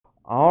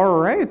All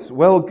right.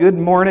 Well, good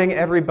morning,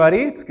 everybody.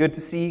 It's good to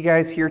see you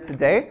guys here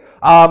today.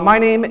 My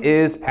name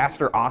is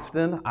Pastor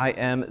Austin. I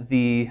am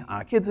the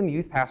kids and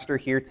youth pastor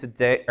here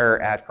today,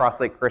 at Cross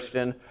Lake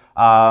Christian.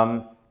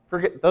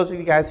 For those of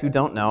you guys who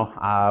don't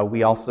know,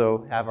 we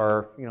also have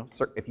our,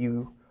 if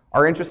you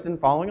are interested in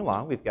following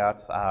along, we've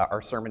got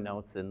our sermon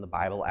notes in the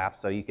Bible app,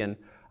 so you can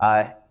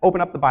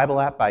open up the Bible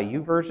app by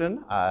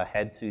YouVersion,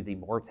 head to the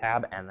More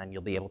tab, and then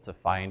you'll be able to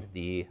find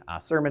the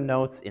sermon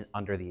notes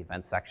under the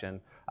events section.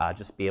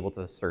 Just be able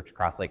to search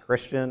Cross Lake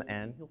Christian,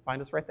 and you'll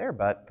find us right there.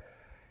 But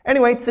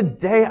anyway,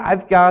 today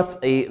I've got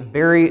a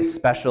very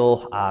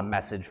special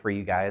message for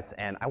you guys,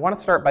 and I want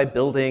to start by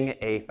building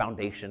a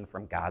foundation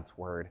from God's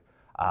Word.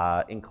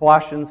 In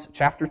Colossians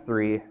chapter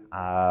 3,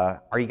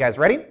 are you guys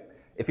ready?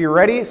 If you're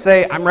ready,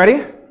 say, I'm ready.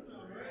 I'm ready.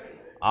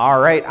 All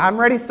right, I'm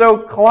ready. So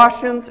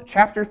Colossians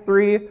chapter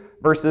 3,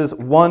 verses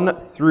 1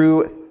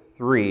 through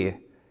 3.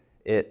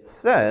 It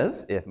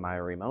says, if my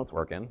remote's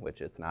working, which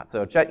it's not,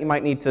 so Chet, you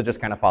might need to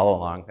just kind of follow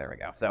along. There we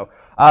go. So,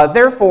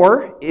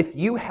 therefore, if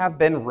you have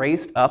been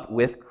raised up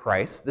with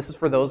Christ, this is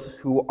for those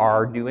who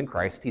are new in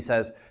Christ, he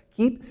says,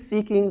 keep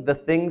seeking the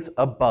things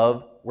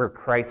above where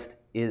Christ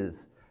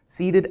is,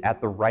 seated at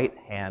the right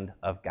hand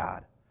of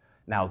God.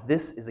 Now,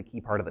 this is a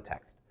key part of the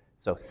text.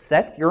 So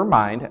set your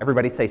mind,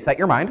 everybody say, set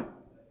your mind.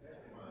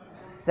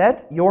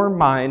 Set your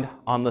mind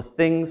on the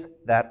things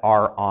that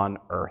are on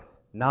earth,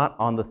 not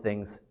on the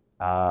things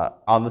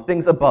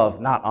above,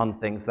 not on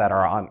things that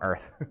are on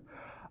earth.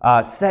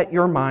 Set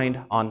your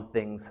mind on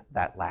things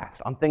that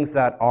last, on things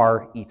that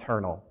are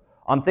eternal,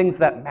 on things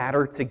that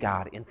matter to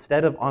God,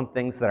 instead of on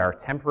things that are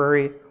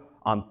temporary,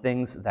 on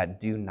things that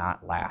do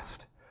not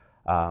last.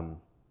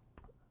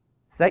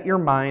 Set your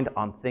mind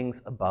on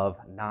things above,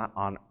 not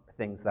on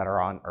things that are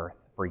on earth.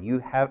 For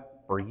you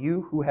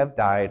who have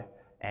died,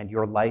 and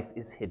your life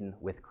is hidden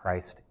with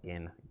Christ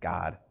in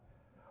God.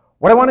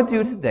 What I want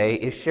to do today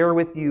is share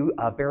with you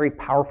a very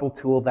powerful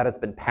tool that has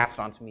been passed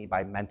on to me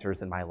by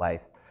mentors in my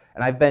life,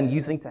 and I've been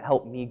using to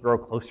help me grow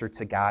closer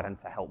to God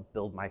and to help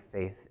build my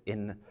faith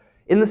in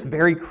this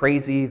very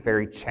crazy,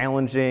 very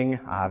challenging,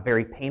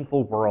 very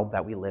painful world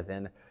that we live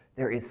in.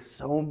 There is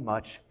so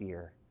much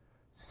fear,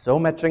 so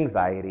much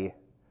anxiety,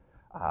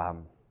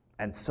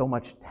 and so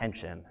much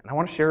tension. And I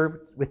want to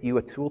share with you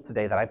a tool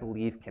today that I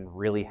believe can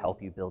really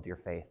help you build your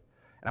faith.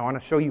 And I want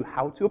to show you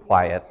how to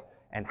apply it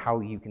and how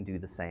you can do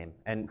the same.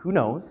 And who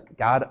knows,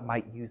 God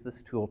might use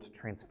this tool to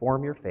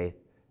transform your faith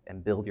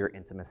and build your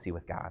intimacy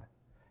with God.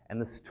 And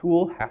this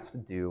tool has to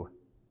do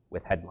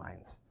with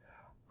headlines.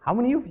 How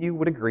many of you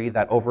would agree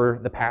that over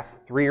the past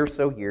 3 or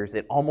so years,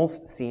 it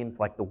almost seems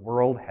like the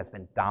world has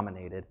been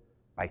dominated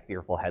by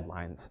fearful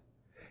headlines?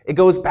 It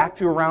goes back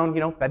to around,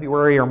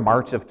 February or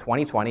March of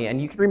 2020,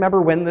 and you can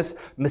remember when this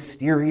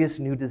mysterious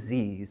new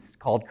disease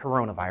called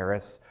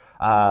coronavirus,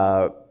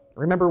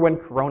 remember when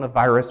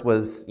coronavirus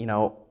was,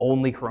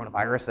 only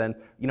coronavirus, and,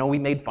 we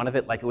made fun of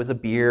it like it was a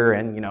beer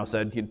and,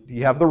 said, do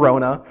you have the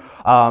Rona?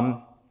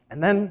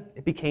 And then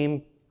it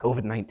became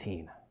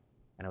COVID-19,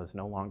 and it was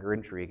no longer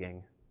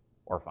intriguing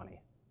or funny.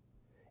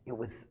 It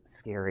was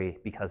scary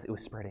because it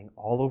was spreading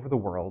all over the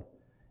world,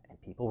 and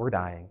people were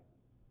dying,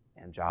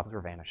 and jobs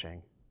were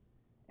vanishing,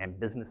 and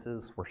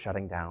businesses were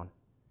shutting down,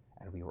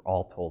 and we were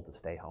all told to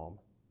stay home.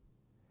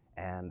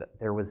 And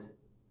there was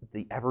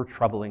the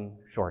ever-troubling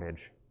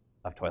shortage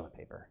of toilet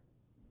paper.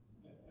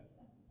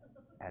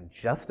 And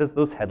just as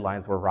those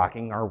headlines were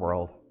rocking our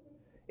world,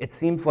 it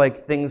seems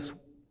like things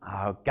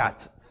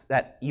got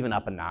set even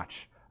up a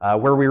notch,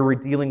 where we were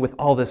dealing with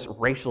all this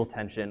racial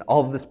tension,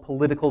 all of this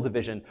political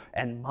division,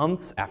 and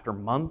months after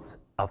months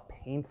of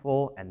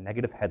painful and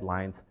negative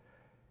headlines,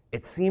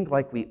 it seemed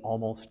like we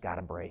almost got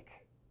a break,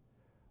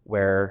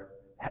 where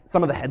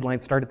some of the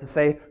headlines started to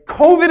say,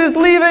 COVID is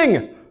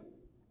leaving!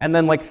 And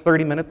then like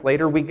 30 minutes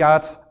later, we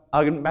got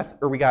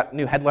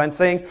new headlines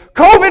saying,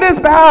 COVID is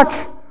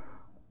back!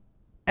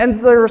 And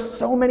there are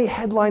so many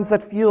headlines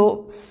that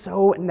feel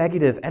so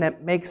negative, and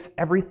it makes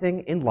everything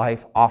in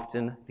life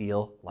often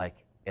feel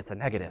like it's a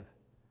negative.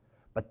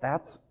 But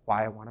that's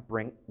why I want to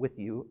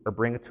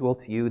bring a tool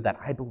to you that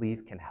I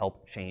believe can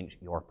help change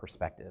your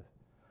perspective.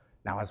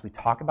 Now, as we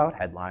talk about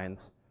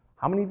headlines,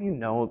 how many of you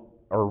know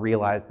or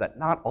realize that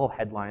not all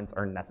headlines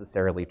are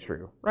necessarily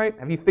true, right?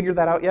 Have you figured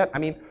that out yet? I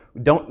mean, we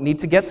don't need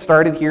to get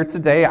started here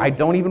today. I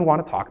don't even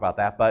want to talk about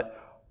that,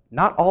 but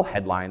not all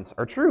headlines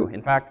are true.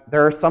 In fact,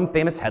 there are some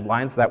famous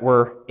headlines that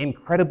were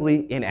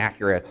incredibly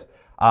inaccurate.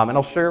 And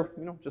I'll share,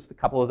 just a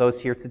couple of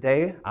those here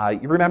today.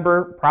 You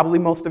remember, probably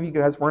most of you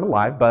guys weren't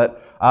alive,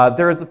 but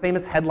there is a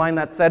famous headline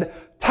that said,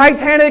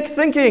 Titanic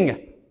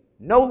sinking,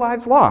 no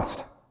lives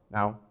lost.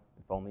 Now,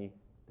 if only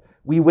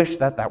we wish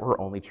that were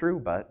only true,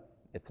 but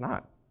it's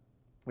not.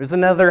 There's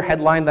another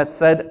headline that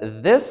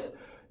said, this,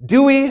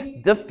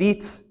 Dewey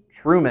defeats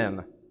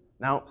Truman.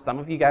 Now, some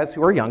of you guys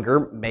who are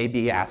younger may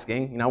be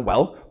asking,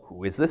 well,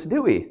 who is this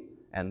Dewey?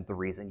 And the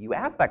reason you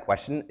ask that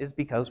question is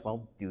because,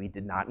 Dewey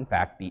did not, in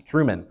fact, beat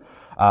Truman.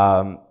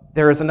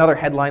 There is another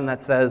headline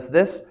that says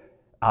this,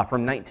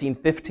 from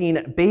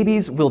 1915,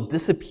 babies will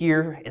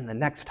disappear in the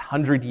next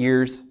 100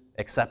 years,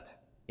 except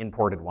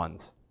imported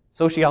ones.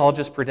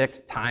 Sociologists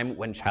predict time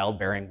when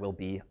childbearing will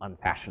be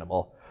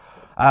unfashionable.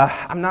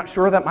 I'm not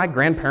sure that my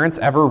grandparents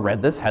ever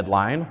read this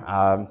headline.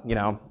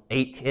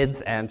 8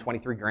 kids and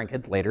 23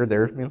 grandkids later,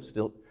 they're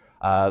still,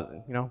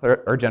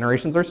 our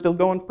generations are still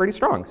going pretty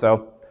strong.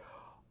 So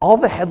all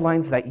the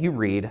headlines that you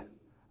read,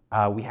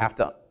 we have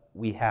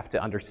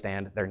to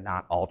understand they're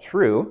not all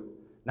true.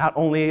 Not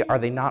only are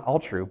they not all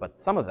true, but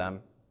some of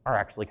them are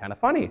actually kind of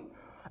funny.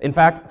 In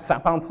fact, I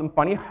found some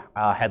funny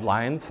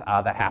headlines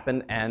that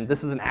happened, and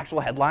this is an actual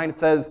headline. It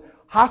says,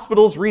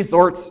 "Hospitals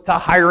resort to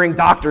hiring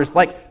doctors."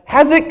 Like,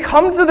 has it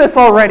come to this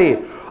already?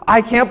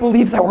 I can't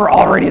believe that we're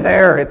already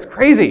there. It's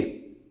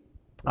crazy.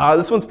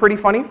 This one's pretty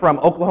funny from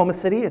Oklahoma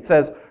City. It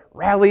says,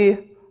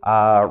 rally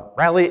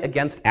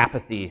against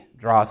apathy,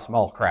 draw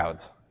small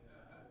crowds.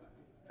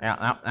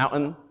 Yeah,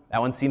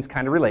 that one seems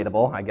kind of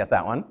relatable. I get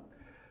that one.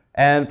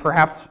 And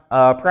perhaps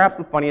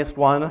the funniest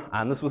one,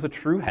 and this was a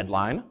true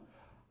headline,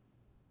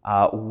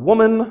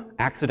 woman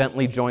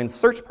accidentally joins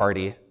search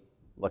party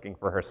looking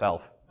for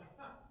herself.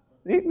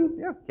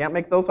 Yeah, can't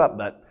make those up,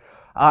 but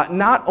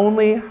not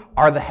only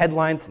are the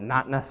headlines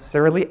not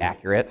necessarily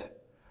accurate,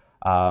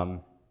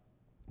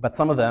 but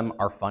some of them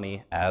are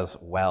funny as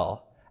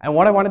well. And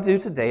what I want to do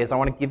today is I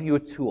want to give you a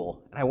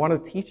tool, and I want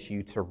to teach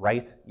you to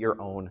write your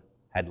own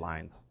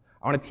headlines.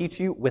 I want to teach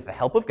you, with the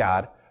help of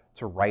God,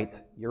 to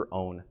write your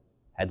own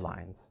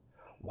headlines.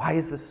 Why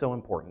is this so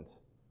important?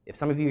 If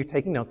some of you are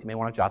taking notes, you may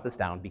want to jot this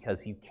down,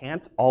 because you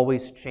can't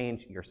always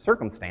change your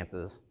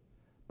circumstances,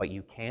 but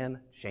you can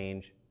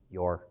change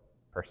your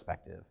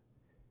perspective.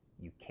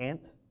 You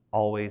can't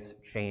always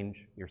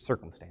change your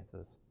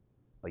circumstances,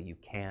 but you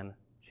can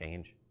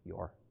change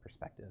your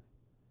perspective.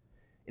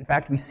 In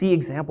fact, we see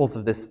examples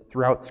of this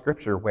throughout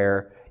Scripture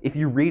where if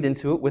you read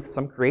into it with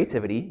some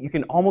creativity, you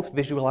can almost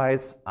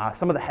visualize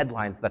some of the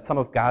headlines that some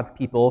of God's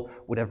people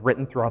would have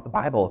written throughout the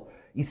Bible.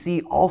 You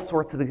see all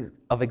sorts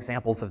of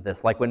examples of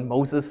this, like when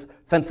Moses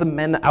sent some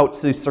men out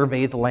to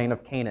survey the land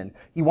of Canaan.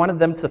 He wanted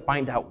them to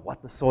find out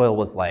what the soil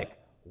was like.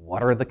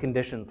 What are the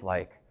conditions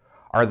like?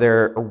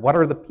 What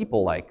are the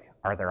people like?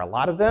 Are there a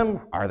lot of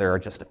them? Are there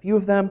just a few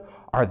of them?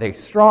 Are they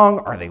strong?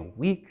 Are they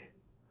weak?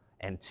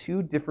 And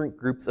 2 different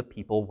groups of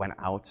people went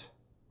out,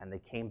 and they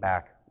came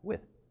back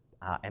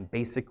and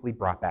basically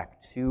brought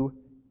back 2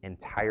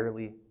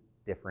 entirely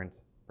different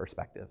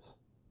perspectives.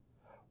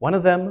 One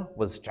of them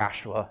was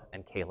Joshua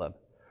and Caleb,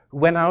 who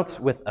went out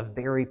with a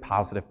very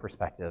positive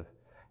perspective,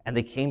 and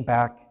they came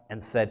back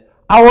and said,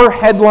 "Our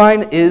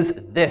headline is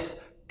this: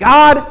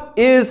 God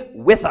is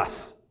with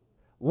us.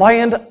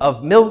 Land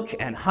of milk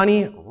and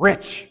honey,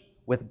 rich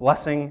with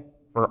blessing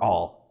for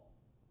all."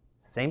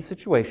 Same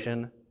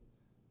situation,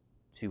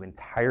 2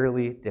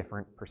 entirely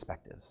different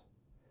perspectives.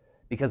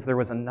 Because there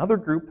was another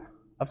group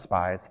of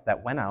spies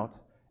that went out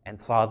and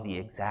saw the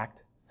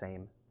exact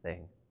same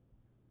thing.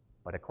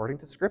 But according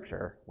to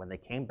Scripture, when they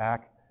came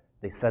back,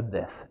 they said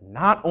this: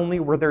 not only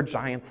were there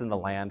giants in the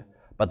land,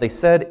 but they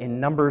said in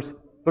Numbers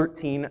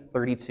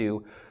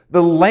 13:32,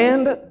 "The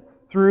land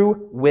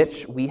through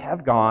which we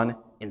have gone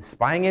in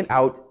spying it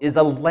out is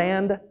a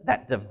land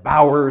that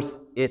devours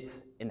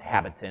its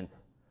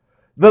inhabitants."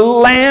 The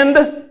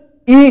land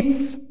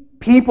eats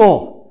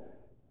people.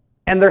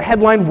 And their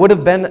headline would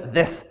have been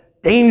this: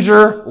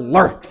 danger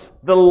lurks.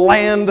 The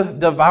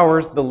land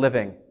devours the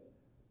living.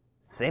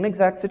 Same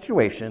exact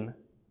situation,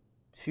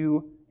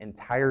 2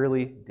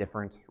 entirely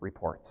different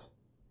reports.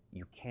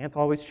 You can't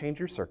always change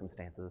your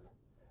circumstances,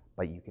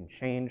 but you can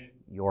change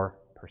your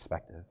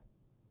perspective.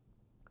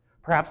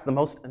 Perhaps the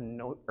most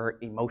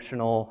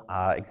emotional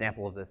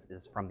example of this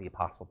is from the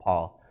Apostle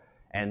Paul.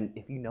 And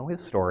if you know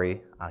his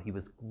story, he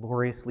was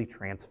gloriously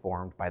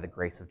transformed by the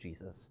grace of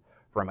Jesus,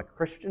 from a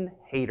Christian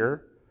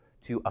hater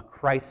to a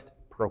Christ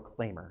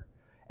proclaimer.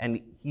 And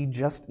he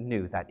just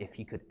knew that if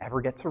he could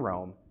ever get to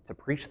Rome to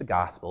preach the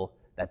gospel,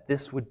 that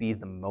this would be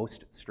the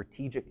most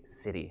strategic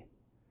city.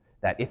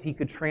 That if he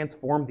could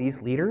transform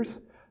these leaders,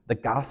 the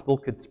gospel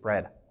could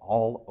spread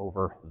all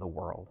over the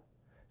world.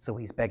 So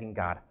he's begging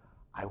God,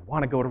 "I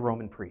want to go to Rome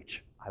and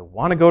preach. I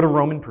want to go to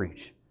Rome and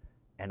preach."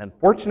 And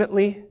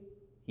unfortunately,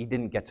 he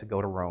didn't get to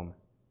go to Rome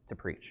to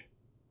preach.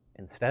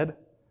 Instead,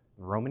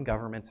 the Roman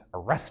government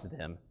arrested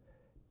him,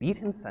 beat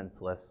him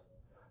senseless,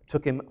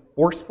 took him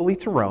forcefully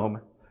to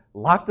Rome,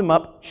 locked him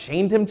up,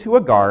 chained him to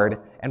a guard,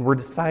 and were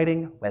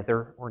deciding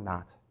whether or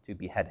not to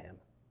behead him.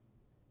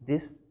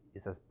 This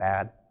is as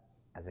bad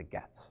as it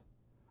gets.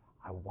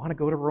 I want to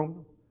go to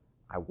Rome,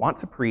 I want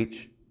to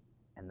preach,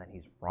 and then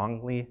he's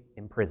wrongly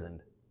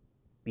imprisoned,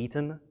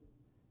 beaten,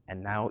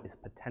 and now is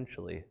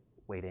potentially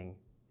waiting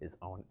his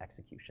own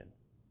execution.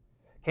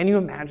 Can you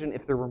imagine,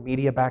 if there were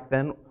media back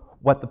then,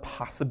 what the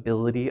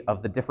possibility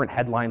of the different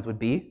headlines would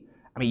be?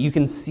 I mean, you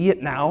can see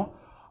it now.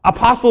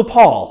 Apostle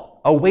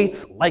Paul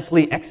awaits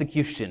likely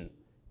execution.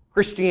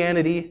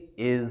 Christianity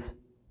is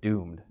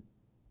doomed.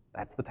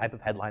 That's the type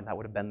of headline that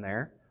would have been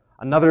there.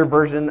 Another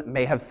version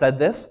may have said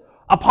this: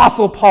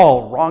 Apostle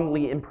Paul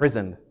wrongly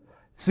imprisoned,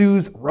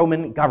 sues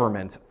Roman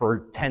government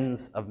for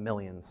tens of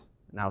millions.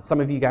 Now, some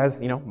of you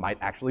guys, might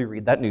actually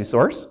read that news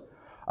source.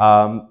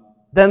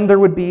 Then there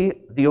would be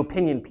the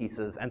opinion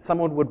pieces, and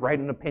someone would write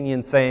an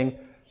opinion saying,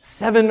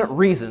 7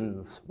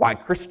 reasons why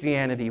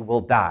Christianity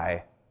will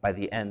die by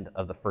the end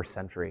of the first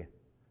century.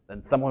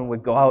 Then someone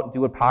would go out and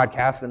do a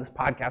podcast, and this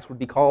podcast would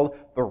be called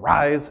The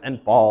Rise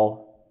and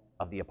Fall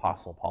of the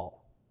Apostle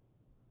Paul.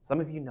 Some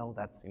of you know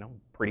that's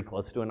pretty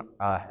close to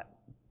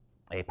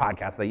a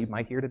podcast that you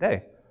might hear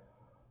today.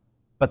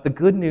 But the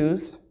good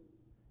news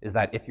is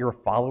that if you're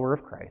a follower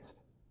of Christ,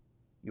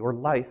 your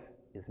life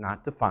is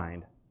not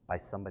defined by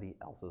somebody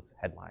else's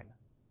headline.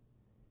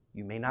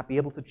 You may not be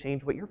able to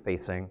change what you're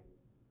facing,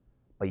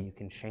 but you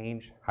can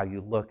change how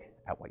you look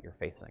at what you're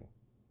facing.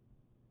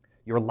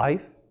 Your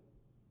life,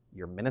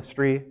 your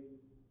ministry,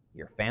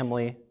 your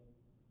family,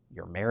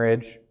 your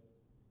marriage,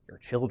 your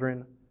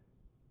children,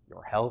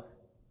 your health,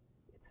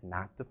 it's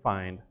not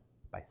defined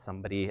by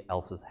somebody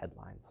else's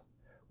headlines.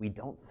 We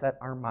don't set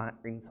our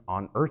minds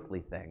on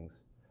earthly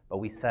things, but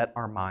we set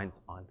our minds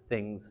on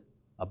things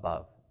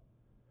above.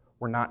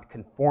 We're not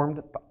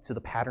conformed to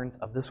the patterns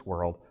of this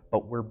world,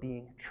 but we're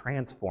being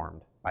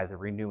transformed by the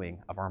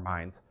renewing of our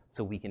minds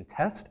so we can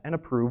test and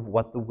approve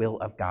what the will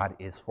of God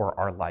is for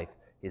our life,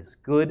 His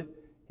good,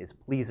 His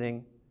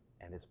pleasing,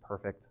 and His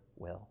perfect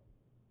will.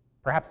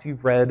 Perhaps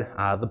you've read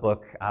the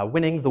book,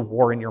 Winning the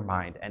War in Your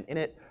Mind, and in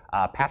it,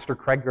 Pastor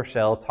Craig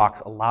Groeschel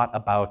talks a lot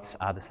about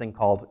this thing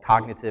called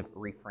cognitive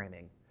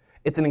reframing.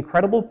 It's an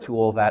incredible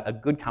tool that a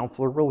good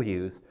counselor will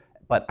use,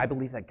 but I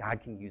believe that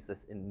God can use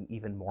this in an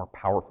even more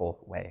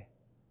powerful way.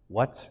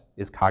 What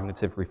is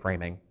cognitive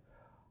reframing?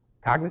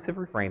 Cognitive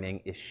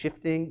reframing is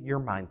shifting your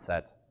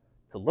mindset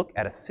to look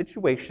at a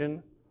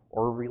situation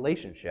or a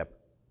relationship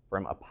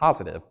from a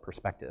positive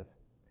perspective.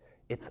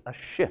 It's a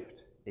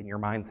shift in your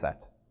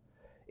mindset.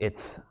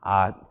 It's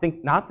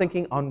not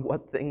thinking on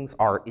what things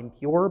are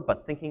impure,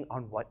 but thinking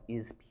on what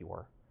is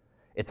pure.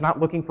 It's not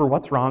looking for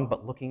what's wrong,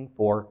 but looking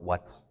for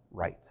what's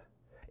right.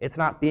 It's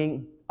not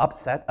being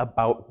upset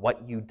about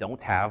what you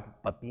don't have,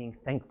 but being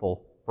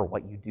thankful for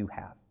what you do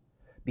have.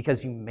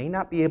 Because you may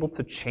not be able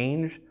to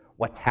change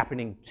what's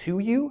happening to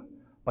you,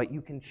 but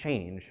you can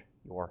change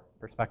your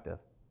perspective.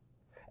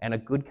 And a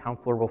good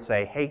counselor will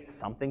say, hey,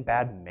 something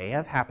bad may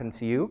have happened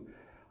to you,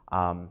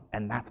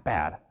 and that's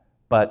bad,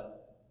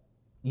 but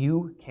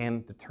you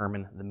can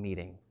determine the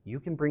meaning. You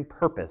can bring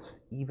purpose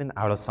even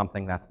out of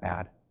something that's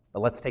bad. But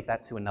let's take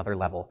that to another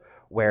level,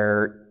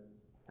 where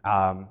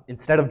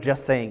instead of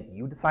just saying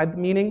you decide the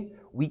meaning,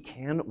 we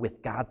can,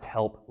 with God's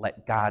help,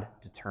 let God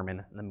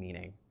determine the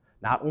meaning.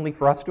 Not only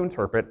for us to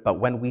interpret, but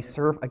when we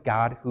serve a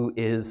God who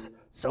is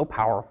so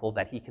powerful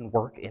that He can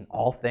work in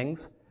all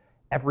things,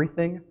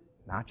 everything,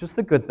 not just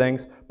the good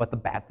things, but the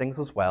bad things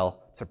as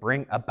well, to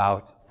bring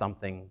about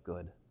something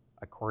good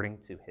according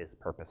to His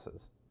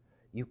purposes.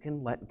 You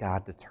can let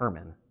God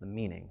determine the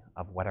meaning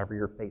of whatever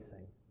you're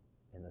facing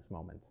in this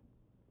moment.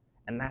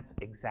 And that's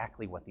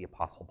exactly what the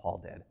Apostle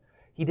Paul did.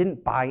 He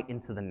didn't buy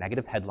into the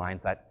negative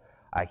headlines that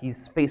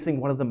he's facing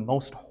one of the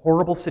most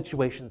horrible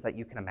situations that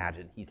you can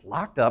imagine. He's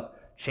locked up,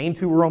 chained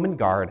to a Roman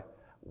guard,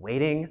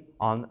 waiting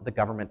on the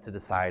government to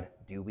decide,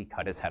 do we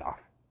cut his head off?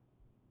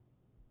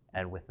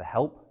 And with the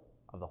help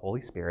of the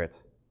Holy Spirit,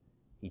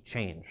 he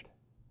changed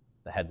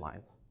the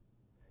headlines.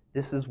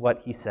 This is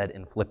what he said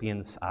in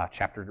Philippians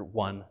chapter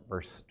 1,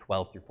 verse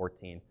 12 through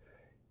 14.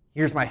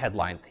 Here's my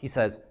headlines. He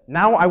says,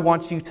 now I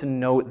want you to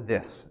know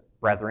this,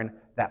 brethren,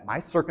 that my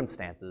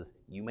circumstances,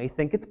 you may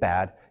think it's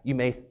bad,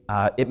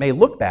 it may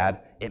look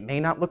bad, it may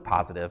not look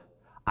positive,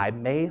 I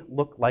may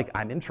look like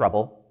I'm in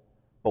trouble,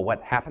 but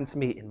what happened to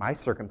me in my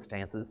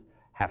circumstances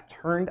have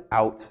turned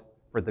out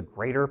for the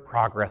greater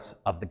progress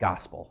of the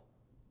gospel,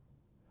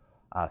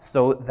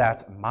 so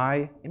that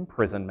my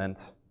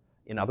imprisonment,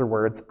 in other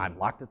words, I'm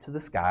locked up to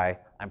this guy,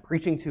 I'm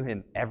preaching to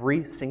him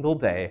every single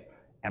day,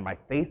 and my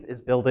faith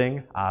is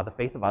building the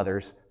faith of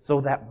others,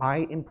 so that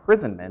my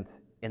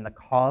imprisonment in the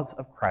cause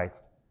of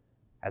Christ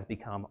has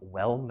become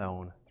well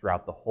known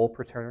throughout the whole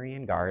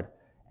Praetorian Guard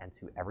and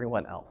to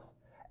everyone else,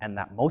 and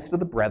that most of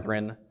the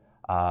brethren,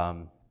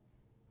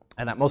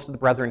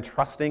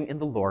 trusting in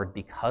the Lord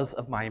because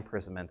of my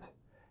imprisonment,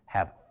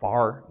 have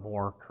far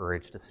more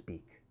courage to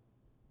speak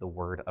the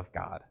word of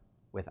God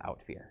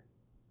without fear.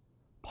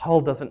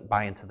 Paul doesn't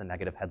buy into the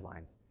negative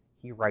headlines.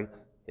 He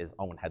writes his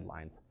own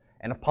headlines.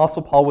 And if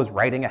Apostle Paul was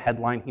writing a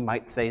headline, he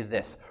might say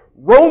this: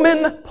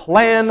 Roman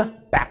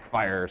plan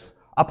backfires.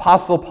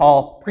 Apostle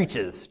Paul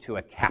preaches to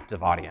a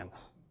captive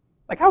audience.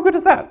 Like, how good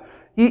is that?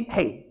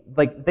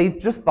 They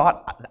just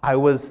thought I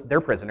was their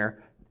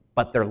prisoner,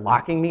 but they're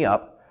locking me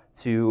up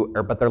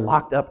they're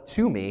locked up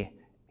to me,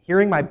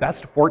 hearing my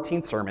best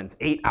 14 sermons,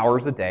 8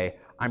 hours a day.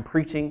 I'm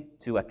preaching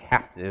to a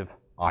captive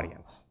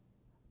audience.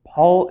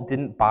 Paul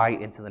didn't buy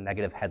into the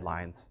negative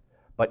headlines,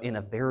 but in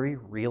a very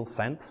real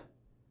sense,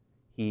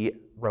 he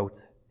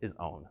wrote his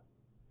own.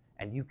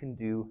 And you can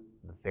do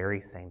the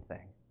very same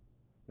thing.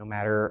 No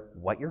matter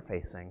what you're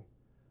facing,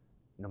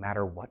 no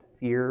matter what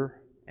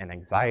fear and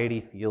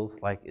anxiety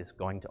feels like is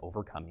going to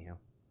overcome you,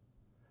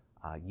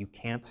 you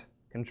can't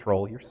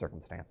control your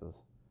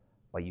circumstances,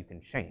 but you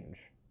can change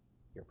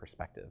your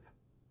perspective.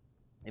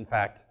 In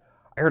fact,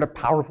 I heard a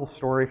powerful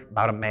story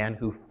about a man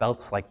who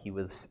felt like he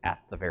was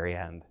at the very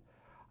end.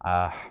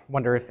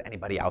 Wonder if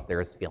anybody out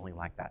there is feeling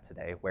like that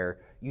today,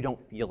 where you don't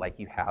feel like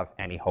you have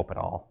any hope at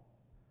all.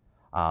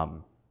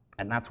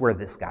 And that's where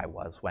this guy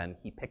was when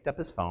he picked up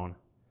his phone,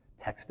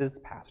 texted his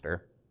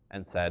pastor,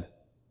 and said,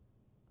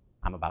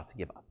 I'm about to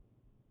give up.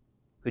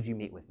 Could you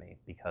meet with me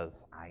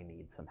because I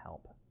need some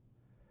help?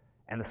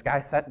 And this guy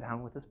sat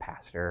down with his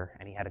pastor,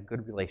 and he had a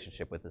good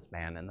relationship with this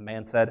man. And the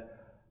man said,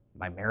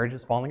 my marriage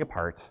is falling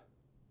apart,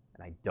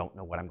 and I don't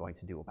know what I'm going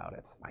to do about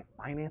it. My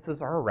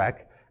finances are a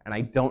wreck, and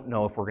I don't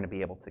know if we're going to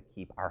be able to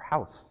keep our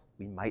house.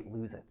 We might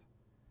lose it.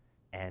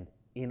 And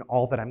in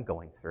all that I'm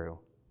going through,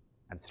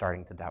 I'm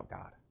starting to doubt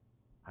God.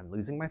 I'm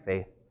losing my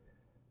faith,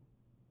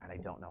 and I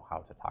don't know how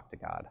to talk to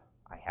God.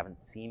 I haven't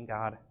seen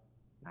God,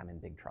 and I'm in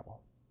big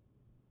trouble.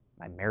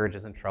 My marriage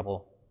is in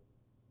trouble.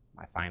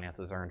 My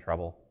finances are in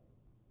trouble,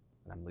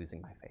 and I'm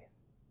losing my faith.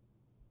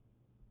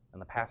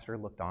 And the pastor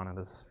looked on at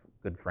his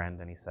good friend,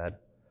 and he said,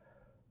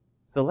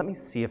 so let me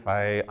see if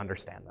I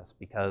understand this,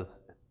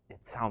 because it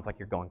sounds like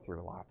you're going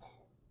through a lot.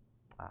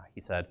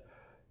 He said,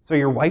 so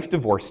your wife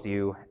divorced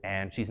you,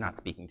 and she's not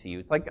speaking to you.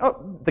 It's like,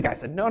 oh, the guy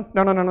said, no,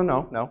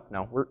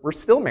 we're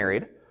still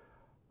married,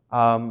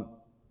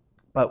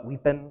 but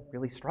we've been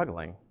really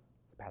struggling.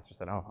 The pastor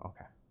said, oh,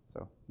 okay.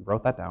 So he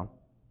wrote that down,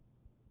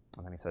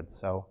 and then he said,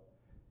 so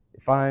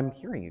if I'm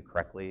hearing you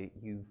correctly,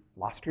 you've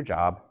lost your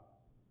job,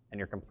 and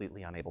you're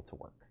completely unable to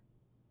work.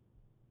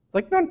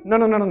 Like,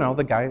 no.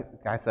 The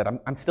guy said,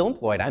 I'm still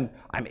employed.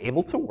 I'm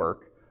able to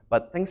work,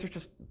 but things are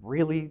just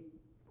really,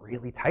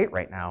 really tight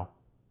right now.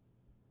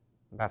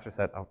 The pastor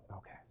said, oh,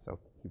 okay. So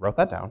he wrote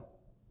that down.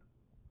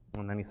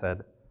 And then he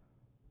said,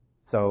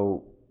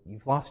 so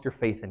you've lost your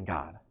faith in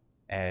God,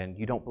 and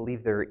you don't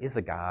believe there is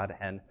a God,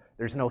 and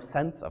there's no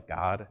sense of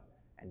God,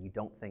 and you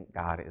don't think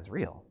God is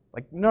real.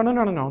 Like, no,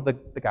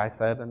 the guy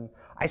said, and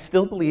I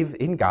still believe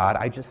in God.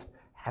 I just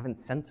haven't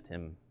sensed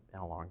him in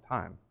a long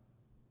time.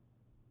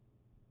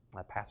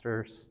 My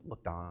pastor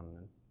looked on,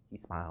 and he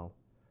smiled,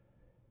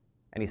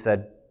 and he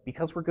said,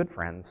 because we're good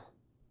friends,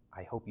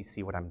 I hope you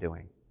see what I'm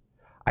doing.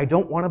 I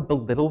don't want to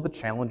belittle the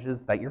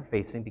challenges that you're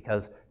facing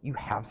because you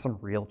have some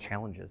real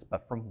challenges,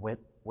 but from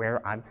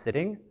where I'm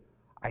sitting,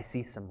 I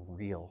see some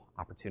real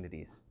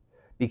opportunities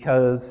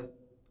because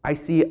I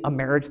see a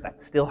marriage that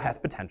still has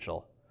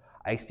potential.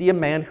 I see a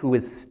man who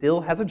still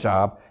has a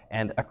job,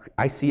 and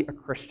I see a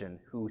Christian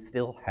who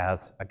still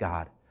has a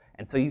God.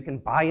 And so you can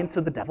buy into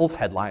the devil's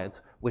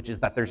headlines, which is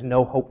that there's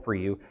no hope for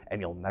you,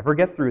 and you'll never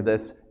get through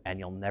this, and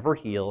you'll never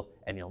heal,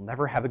 and you'll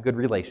never have a good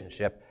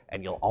relationship,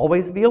 and you'll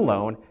always be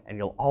alone, and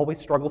you'll always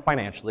struggle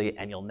financially,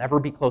 and you'll never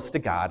be close to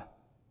God.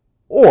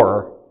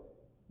 Or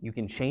you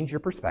can change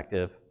your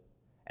perspective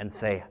and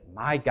say,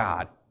 my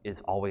God is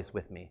always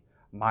with me.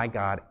 My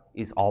God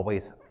is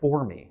always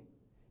for me.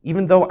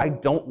 Even though I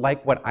don't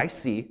like what I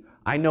see,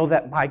 I know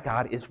that my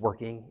God is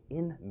working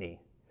in me.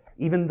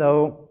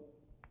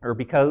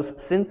 Because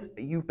since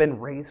you've been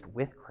raised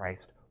with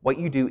Christ, what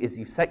you do is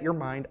you set your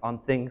mind on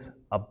things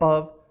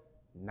above,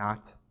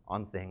 not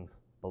on things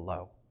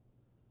below.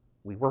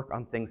 We work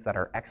on things that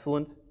are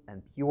excellent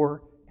and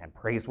pure and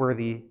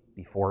praiseworthy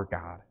before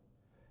God.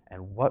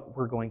 And what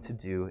we're going to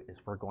do is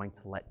we're going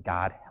to let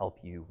God help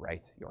you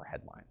write your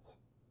headlines.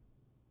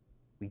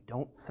 We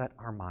don't set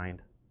our mind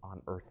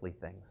on earthly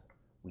things.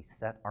 We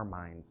set our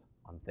minds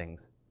on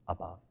things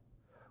above.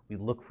 We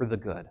look for the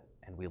good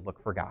and we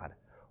look for God.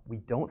 We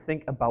don't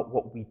think about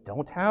what we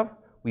don't have.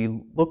 We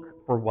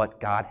look for what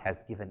God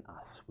has given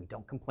us. We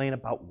don't complain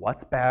about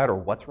what's bad or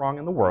what's wrong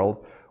in the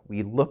world.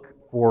 We look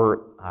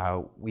for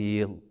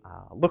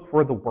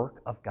the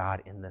work of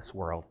God in this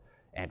world,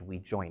 and we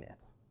join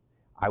it.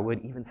 I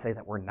would even say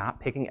that we're not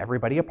picking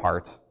everybody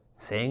apart,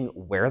 saying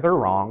where they're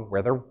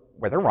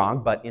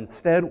wrong, but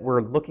instead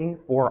we're looking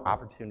for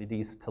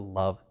opportunities to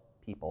love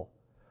people,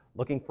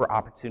 looking for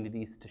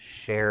opportunities to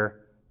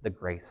share the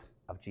grace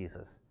of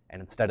Jesus.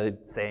 And instead of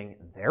saying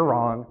they're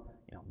wrong,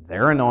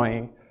 they're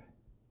annoying,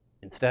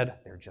 instead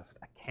they're just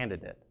a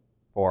candidate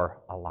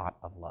for a lot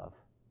of love.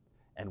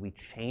 And we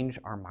change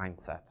our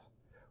mindset.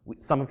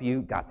 Some of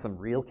you got some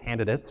real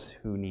candidates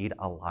who need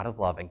a lot of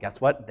love. And guess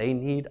what? They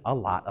need a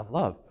lot of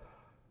love.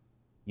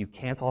 You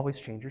can't always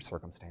change your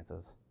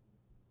circumstances,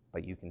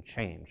 but you can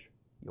change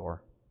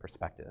your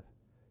perspective.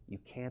 You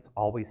can't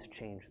always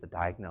change the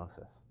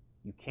diagnosis.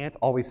 You can't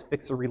always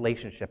fix a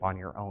relationship on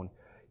your own.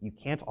 You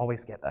can't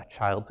always get a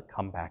child to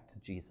come back to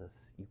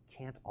Jesus. You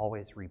can't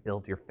always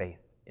rebuild your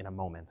faith in a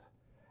moment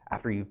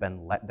after you've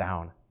been let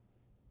down.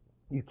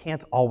 You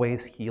can't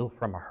always heal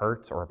from a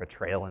hurt or a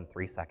betrayal in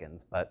 3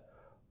 seconds, but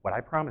what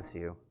I promise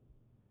you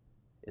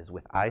is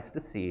with eyes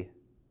to see,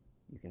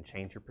 you can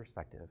change your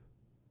perspective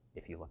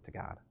if you look to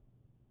God.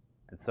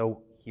 And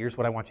so here's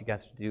what I want you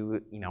guys to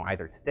do,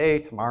 either today,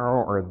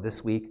 tomorrow, or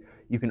this week.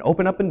 You can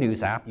open up a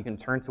news app. You can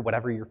turn to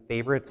whatever your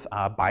favorite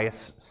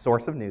biased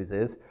source of news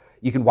is.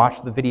 You can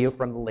watch the video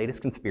from the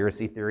latest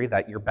conspiracy theory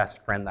that your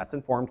best friend that's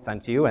informed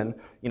sent you, and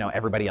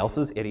everybody else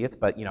is idiots,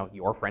 but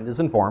your friend is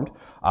informed.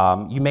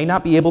 You may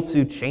not be able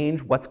to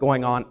change what's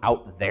going on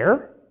out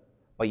there,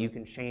 but you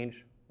can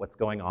change what's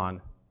going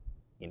on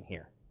in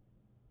here.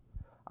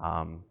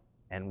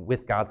 And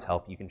with God's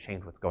help, you can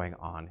change what's going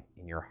on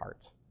in your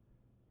heart.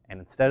 And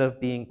instead of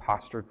being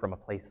postured from a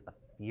place of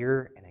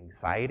fear and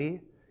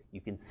anxiety, you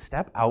can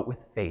step out with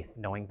faith,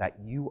 knowing that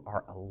you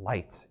are a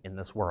light in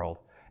this world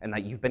and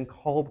that you've been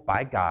called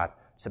by God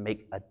to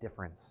make a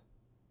difference.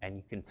 And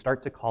you can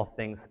start to call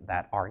things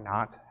that are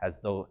not as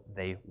though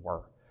they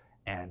were.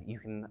 And you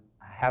can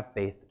have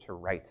faith to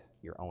write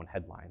your own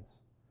headlines.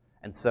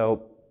 And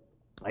so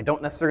I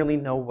don't necessarily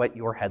know what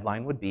your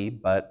headline would be,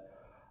 but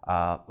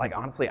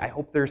honestly, I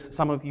hope there's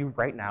some of you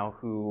right now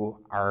who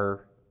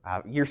are,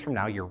 years from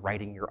now, you're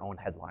writing your own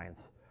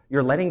headlines.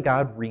 You're letting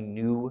God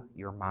renew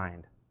your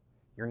mind.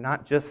 You're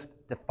not just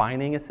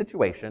defining a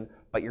situation,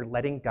 but you're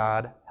letting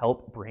God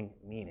help bring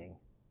meaning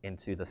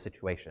into the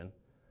situation.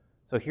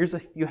 So here's a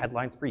few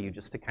headlines for you,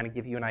 just to kind of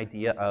give you an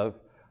idea of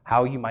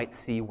how you might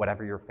see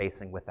whatever you're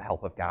facing with the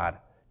help of God.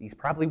 These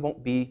probably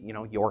won't be,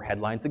 your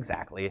headlines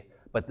exactly,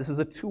 but this is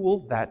a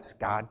tool that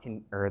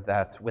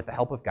that with the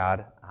help of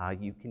God,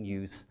 you can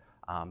use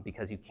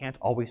because you can't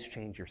always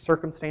change your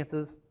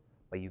circumstances,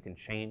 but you can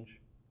change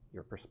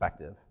your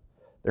perspective.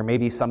 There may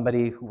be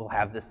somebody who will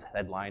have this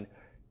headline: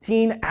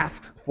 teen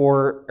asks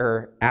for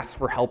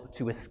help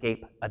to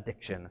escape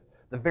addiction.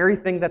 The very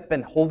thing that's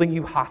been holding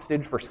you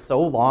hostage for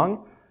so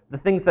long, the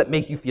things that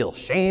make you feel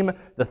shame,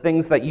 the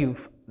things that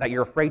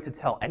you're afraid to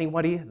tell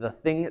anybody, the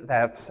thing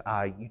that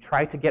you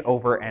try to get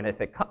over, and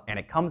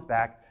it comes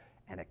back,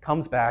 and it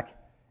comes back,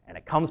 and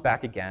it comes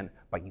back again,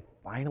 but you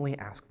finally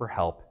ask for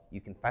help.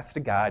 You confess to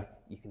God,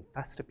 you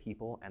confess to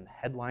people, and the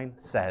headline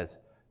says,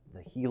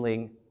 the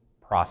healing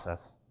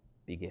process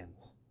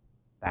begins.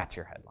 That's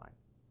your headline.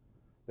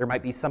 There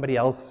might be somebody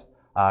else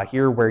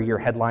here where your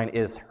headline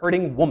is,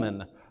 hurting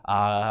woman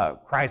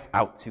cries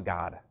out to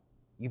God.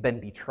 You've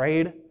been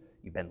betrayed,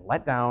 you've been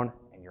let down,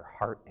 and your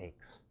heart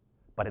aches.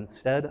 But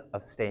instead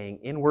of staying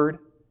inward,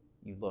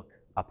 you look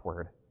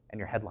upward. And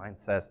your headline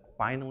says,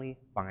 finally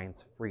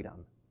finds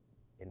freedom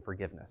in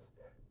forgiveness.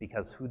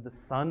 Because who the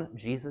Son,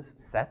 Jesus,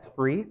 sets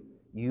free,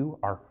 you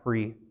are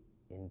free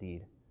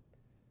indeed.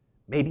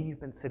 Maybe you've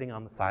been sitting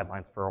on the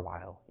sidelines for a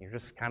while. You're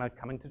just kind of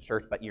coming to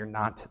church, but you're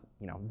not,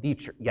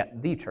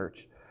 the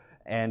church.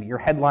 And your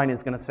headline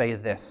is going to say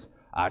this: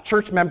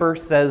 church member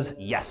says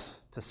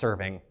yes to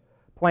serving,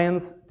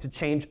 plans to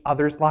change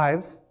others'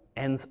 lives,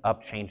 ends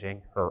up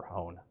changing her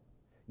own.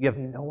 You have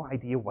no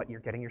idea what you're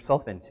getting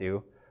yourself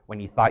into when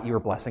you thought you were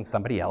blessing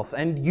somebody else,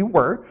 and you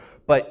were,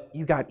 but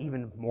you got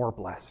even more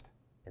blessed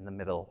in the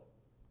middle.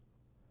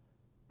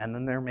 And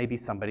then there may be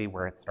somebody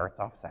where it starts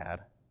off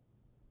sad,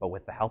 but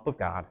with the help of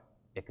God,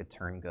 it could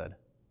turn good.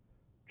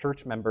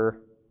 Church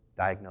member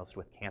diagnosed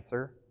with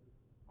cancer,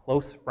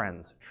 close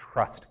friends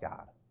trust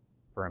God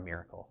for a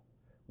miracle.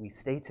 We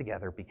stay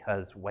together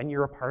because when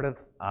you're a part of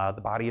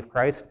the body of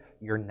Christ,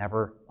 you're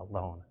never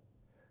alone.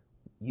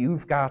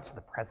 You've got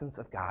the presence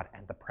of God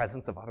and the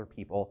presence of other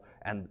people,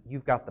 and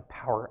you've got the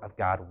power of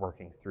God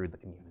working through the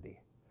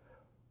community.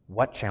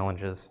 What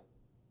challenges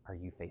are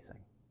you facing?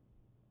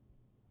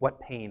 What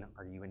pain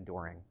are you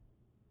enduring?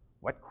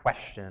 What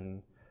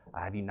question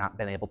have you not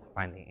been able to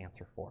find the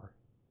answer for?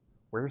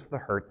 Where's the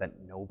hurt that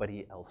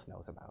nobody else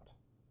knows about?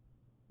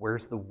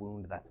 Where's the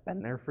wound that's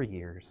been there for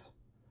years?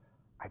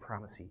 I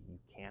promise you, you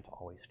can't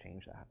always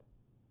change that,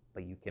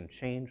 but you can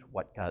change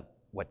what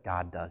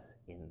God does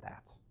in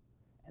that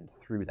and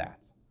through that.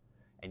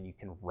 And you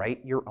can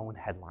write your own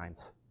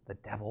headlines. The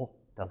devil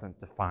doesn't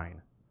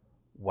define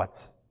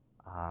what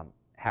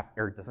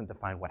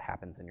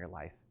happens in your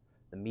life.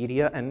 The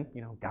media, and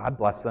God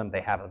bless them,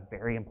 they have a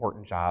very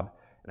important job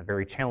and a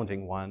very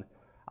challenging one.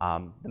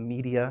 The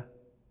media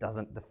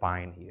doesn't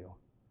define you,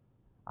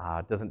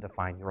 doesn't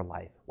define your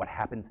life. What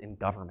happens in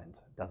government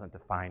doesn't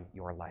define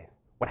your life.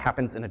 What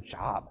happens in a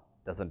job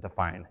doesn't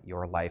define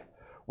your life.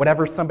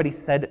 Whatever somebody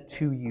said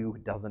to you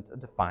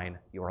doesn't define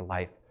your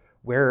life.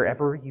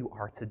 Wherever you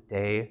are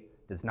today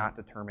does not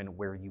determine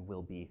where you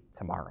will be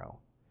tomorrow.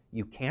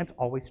 You can't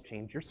always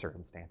change your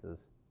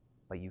circumstances,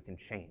 but you can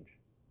change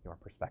your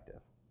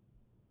perspective.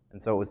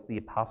 And so it was the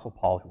Apostle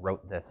Paul who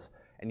wrote this,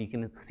 and you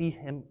can see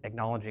him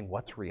acknowledging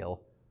what's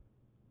real,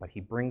 but he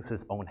brings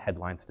his own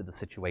headlines to the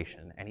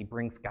situation, and he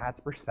brings God's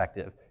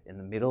perspective in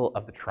the middle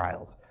of the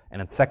trials.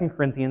 And in 2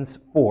 Corinthians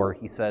 4,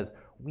 he says,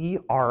 we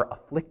are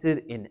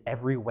afflicted in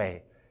every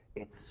way.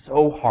 It's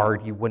so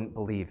hard you wouldn't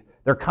believe.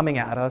 They're coming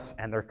at us,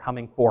 and they're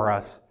coming for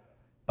us.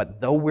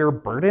 But though we're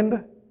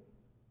burdened,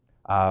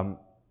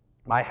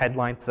 my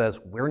headline says,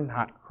 we're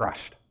not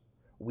crushed.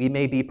 We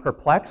may be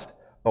perplexed,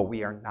 but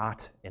we are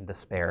not in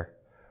despair.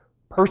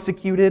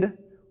 Persecuted,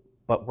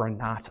 but we're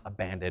not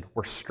abandoned.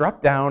 We're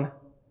struck down,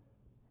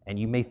 and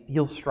you may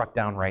feel struck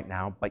down right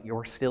now, but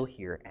you're still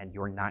here, and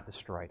you're not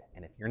destroyed.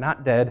 And if you're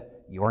not dead,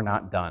 you're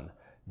not done.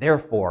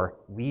 Therefore,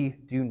 we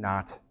do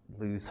not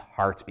lose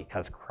heart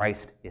because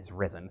Christ is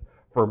risen.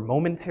 For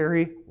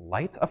momentary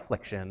light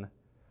affliction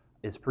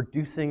is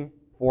producing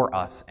for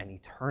us an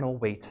eternal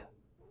weight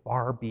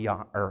of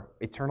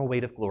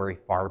glory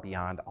far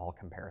beyond all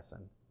comparison.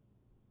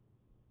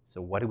 So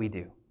what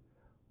do?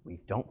 We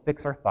don't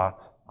fix our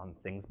thoughts on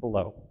things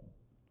below.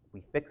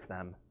 We fix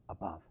them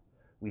above.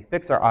 We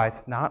fix our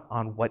eyes not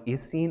on what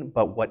is seen,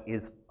 but what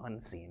is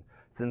unseen,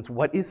 since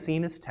what is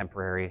seen is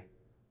temporary,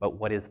 but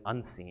what is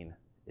unseen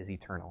is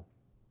eternal.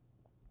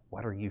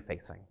 What are you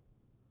facing?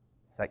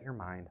 Set your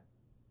mind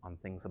on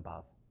things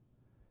above.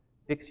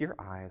 Fix your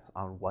eyes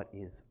on what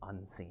is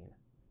unseen,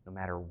 no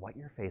matter what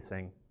you're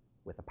facing,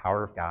 with the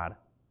power of God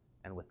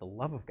and with the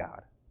love of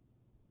God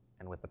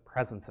and with the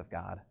presence of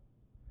God.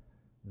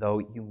 Though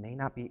you may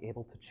not be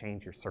able to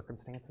change your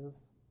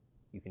circumstances,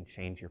 you can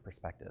change your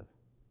perspective.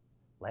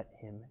 Let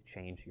him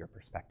change your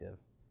perspective,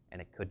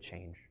 and it could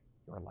change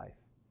your life.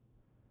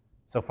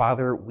 So,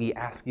 Father, we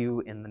ask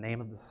you in the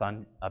name of the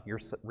Son, of your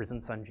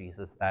risen Son,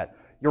 Jesus, that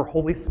your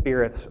Holy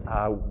Spirit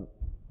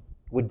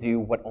would do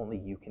what only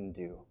you can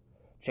do,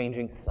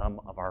 changing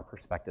some of our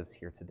perspectives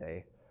here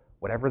today.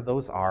 Whatever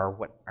those are,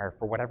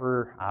 for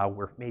whatever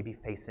we're maybe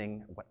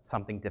facing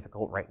something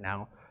difficult right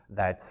now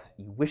that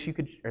you wish you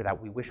could, or that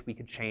we wish we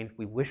could change,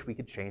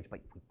 but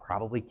we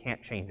probably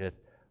can't change it.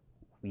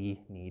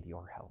 We need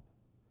your help.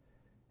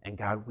 And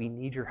God, we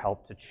need your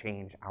help to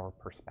change our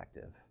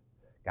perspective.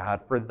 God,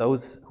 for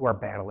those who are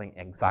battling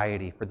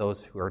anxiety, for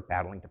those who are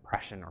battling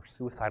depression or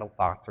suicidal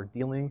thoughts, or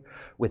dealing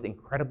with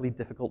incredibly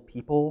difficult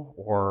people,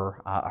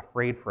 or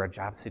afraid for a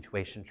job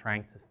situation,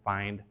 trying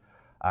to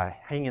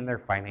hang in there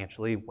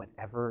financially,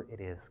 whatever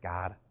it is,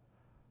 God,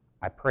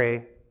 I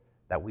pray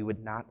that we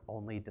would not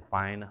only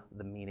define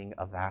the meaning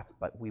of that,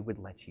 but we would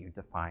let you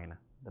define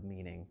the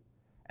meaning,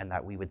 and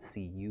that we would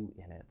see you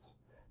in it.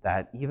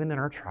 That even in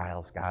our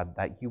trials, God,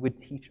 that you would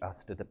teach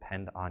us to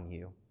depend on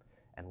you.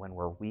 And when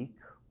we're weak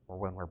or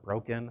when we're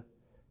broken,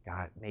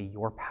 God, may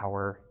your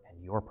power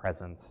and your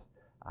presence,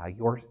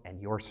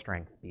 your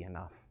strength be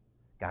enough.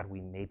 God,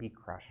 we may be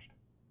crushed,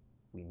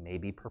 we may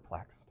be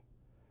perplexed,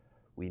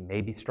 we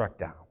may be struck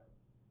down,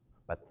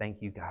 but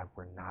thank you, God,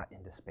 we're not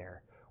in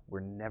despair.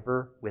 We're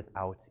never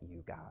without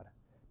you, God.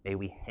 May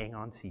we hang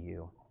on to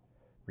you,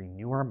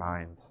 renew our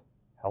minds,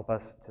 help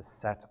us to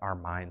set our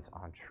minds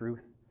on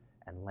truth,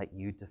 and let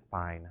you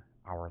define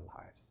our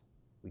lives.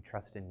 We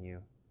trust in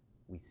you.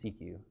 We seek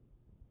you.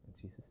 In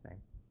Jesus' name,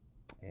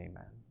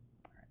 amen.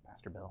 All right,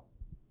 Pastor Bill.